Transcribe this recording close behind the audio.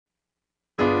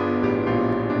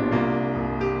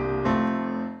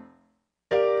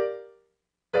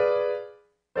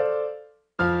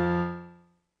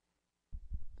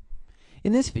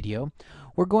In this video,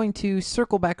 we're going to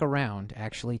circle back around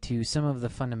actually to some of the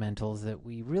fundamentals that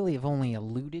we really have only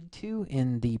alluded to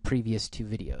in the previous two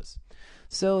videos.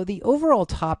 So the overall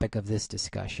topic of this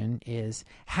discussion is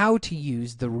how to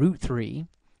use the root 3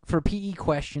 for PE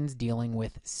questions dealing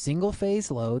with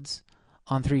single-phase loads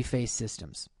on three-phase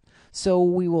systems. So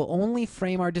we will only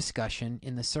frame our discussion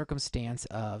in the circumstance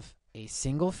of a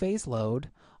single-phase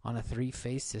load on a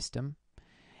three-phase system,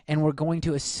 and we're going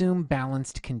to assume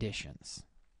balanced conditions.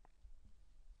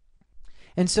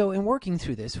 And so in working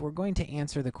through this, we're going to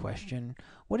answer the question,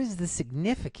 what is the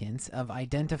significance of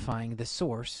identifying the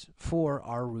source for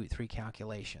our root 3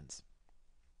 calculations?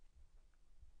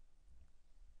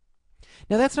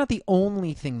 Now, that's not the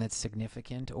only thing that's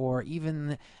significant, or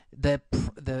even the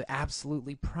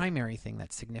absolutely primary thing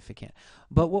that's significant.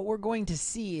 But what we're going to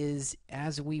see is,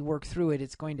 as we work through it,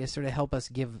 it's going to sort of help us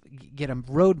get a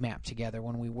roadmap together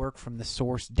when we work from the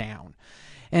source down.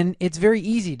 And it's very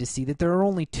easy to see that there are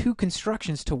only two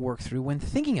constructions to work through when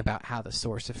thinking about how the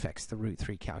source affects the root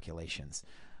 3 calculations.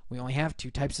 We only have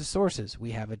two types of sources.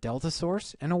 We have a delta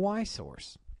source and a y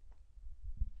source.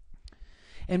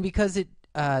 And because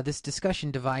this discussion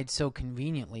divides so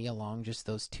conveniently along just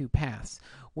those two paths,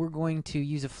 we're going to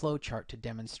use a flow chart to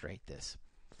demonstrate this.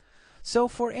 So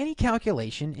for any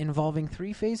calculation involving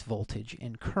three-phase voltage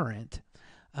and current,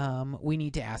 we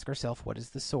need to ask ourselves, what is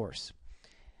the source?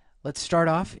 Let's start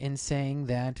off in saying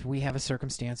that we have a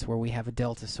circumstance where we have a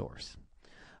delta source.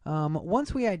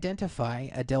 Once we identify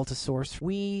a delta source,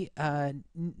 we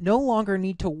no longer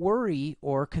need to worry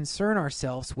or concern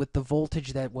ourselves with the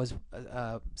voltage that was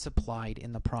supplied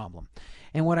in the problem.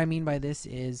 And what I mean by this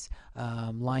is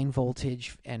line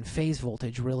voltage and phase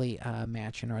voltage really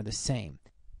match and are the same.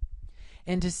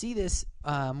 And to see this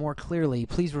more clearly,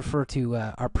 please refer to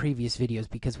our previous videos,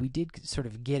 because we did sort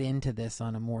of get into this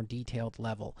on a more detailed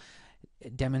level,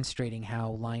 demonstrating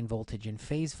how line voltage and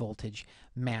phase voltage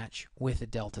match with a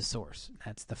delta source.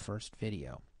 That's the first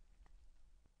video.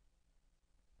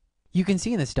 You can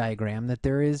see in this diagram that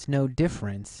there is no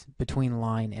difference between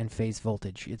line and phase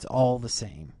voltage. It's all the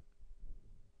same.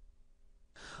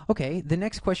 Okay, the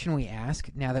next question we ask,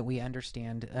 now that we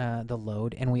understand the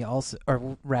load, and we also,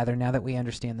 or rather, now that we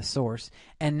understand the source,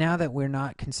 and now that we're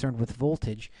not concerned with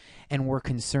voltage and we're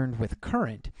concerned with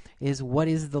current, is what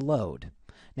is the load?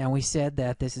 Now, we said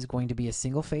that this is going to be a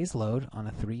single-phase load on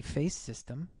a three-phase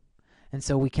system, and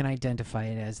so we can identify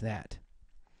it as that.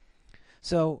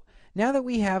 So now that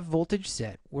we have voltage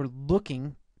set, we're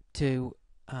looking to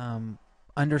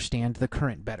understand the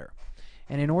current better.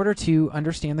 And in order to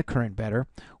understand the current better,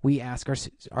 we ask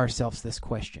ourselves this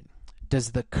question.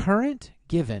 Does the current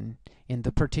given in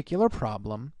the particular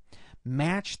problem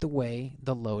match the way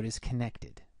the load is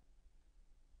connected?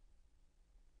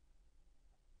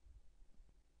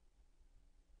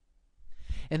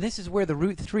 And this is where the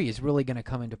root 3 is really going to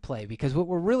come into play, because what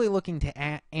we're really looking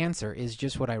to answer is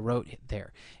just what I wrote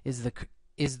there. Is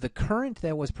the current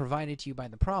that was provided to you by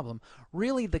the problem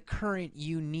really the current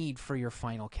you need for your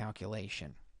final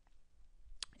calculation?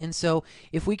 And so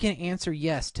if we can answer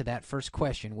yes to that first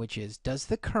question, which is, does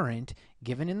the current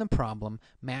given in the problem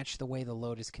match the way the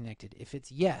load is connected? If it's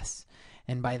yes,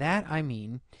 and by that I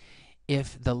mean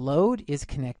if the load is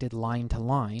connected line to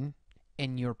line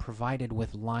and you're provided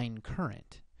with line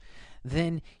current,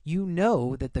 then you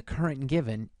know that the current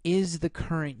given is the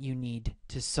current you need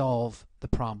to solve the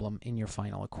problem in your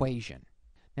final equation.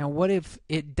 Now, what if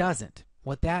it doesn't?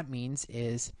 What that means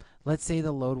is, let's say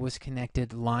the load was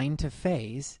connected line to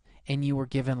phase and you were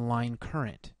given line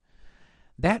current.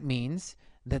 That means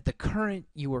that the current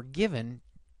you were given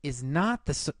is not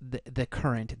the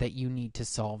current that you need to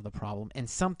solve the problem, and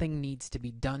something needs to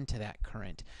be done to that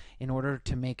current in order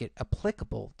to make it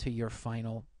applicable to your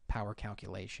final power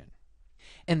calculation.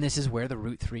 And this is where the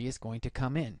root 3 is going to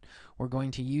come in. We're going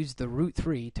to use the root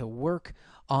 3 to work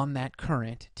on that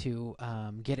current to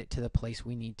get it to the place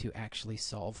we need to actually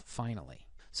solve finally.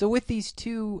 So with these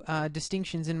two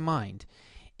distinctions in mind,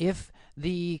 if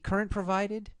the current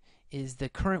provided is the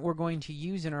current we're going to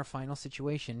use in our final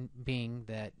situation, being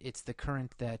that it's the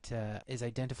current that is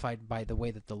identified by the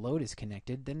way that the load is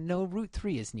connected, then no root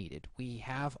 3 is needed. We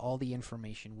have all the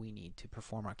information we need to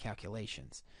perform our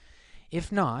calculations. If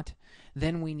not,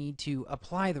 then we need to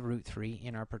apply the root 3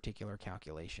 in our particular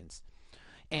calculations.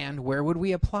 And where would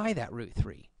we apply that root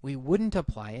 3? We wouldn't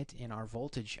apply it in our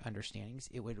voltage understandings.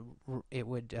 It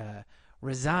would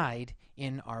reside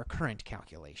in our current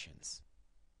calculations.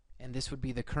 And this would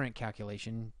be the current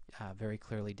calculation very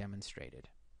clearly demonstrated.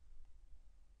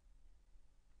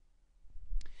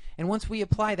 And once we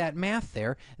apply that math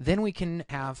there, then we can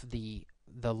have the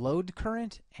the load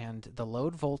current and the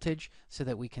load voltage so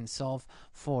that we can solve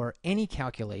for any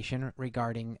calculation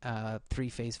regarding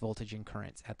three-phase voltage and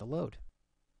currents at the load.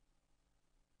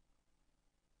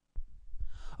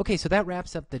 Okay, so that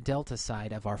wraps up the delta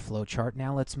side of our flow chart.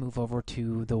 Now let's move over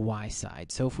to the Y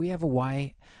side. So if we have a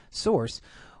Y source,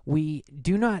 we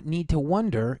do not need to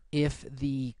wonder if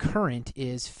the current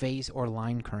is phase or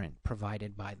line current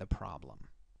provided by the problem.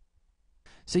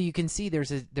 So you can see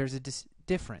there's a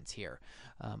difference here.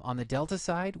 On the delta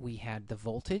side, we had the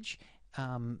voltage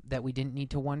that we didn't need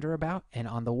to wonder about, and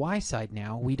on the Y side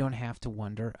now, we don't have to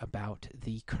wonder about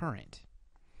the current.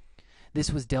 This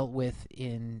was dealt with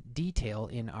in detail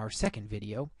in our second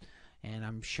video, and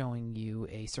I'm showing you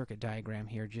a circuit diagram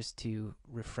here just to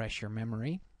refresh your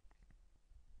memory.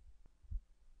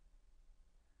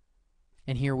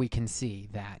 And here we can see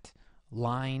that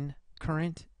line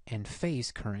current and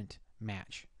phase current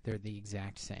match. They're the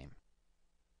exact same.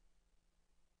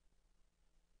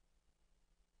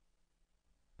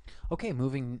 Okay,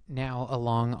 moving now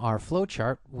along our flow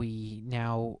chart, we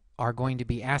now are going to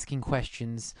be asking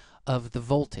questions of the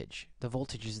voltage. The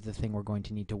voltage is the thing we're going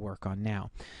to need to work on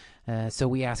now. So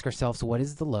we ask ourselves, what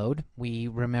is the load? We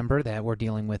remember that we're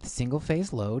dealing with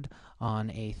single-phase load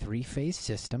on a three-phase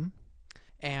system.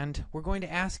 And we're going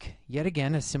to ask, yet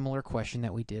again, a similar question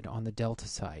that we did on the delta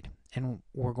side. And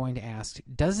we're going to ask,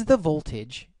 does the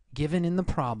voltage given in the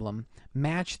problem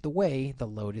match the way the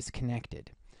load is connected?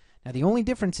 Now the only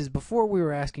difference is before we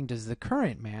were asking, does the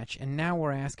current match? And now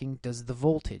we're asking, does the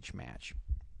voltage match?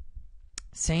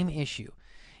 Same issue.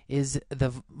 Is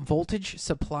the voltage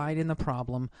supplied in the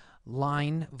problem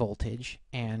line voltage?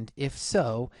 And if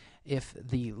so, if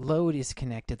the load is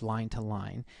connected line to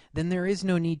line, then there is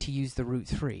no need to use the root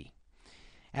 3.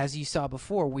 As you saw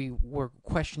before, we were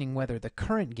questioning whether the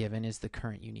current given is the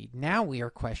current you need. Now we are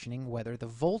questioning whether the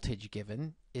voltage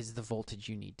given is the voltage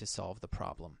you need to solve the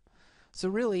problem. So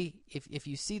really, if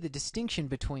you see the distinction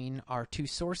between our two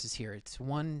sources here, it's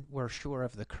one we're sure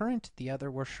of the current, the other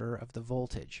we're sure of the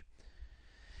voltage.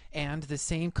 And the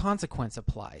same consequence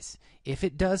applies. If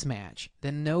it does match,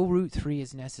 then no root 3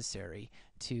 is necessary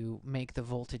to make the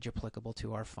voltage applicable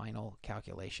to our final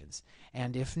calculations.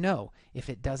 And if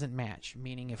it doesn't match,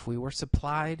 meaning if we were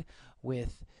supplied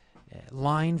with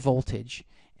line voltage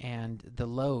and the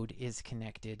load is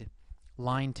connected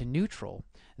line to neutral,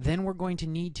 then we're going to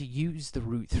need to use the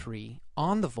root 3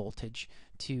 on the voltage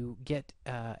to get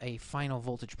a final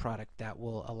voltage product that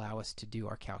will allow us to do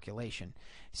our calculation.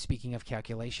 Speaking of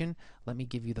calculation, let me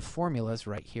give you the formulas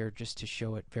right here just to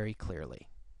show it very clearly.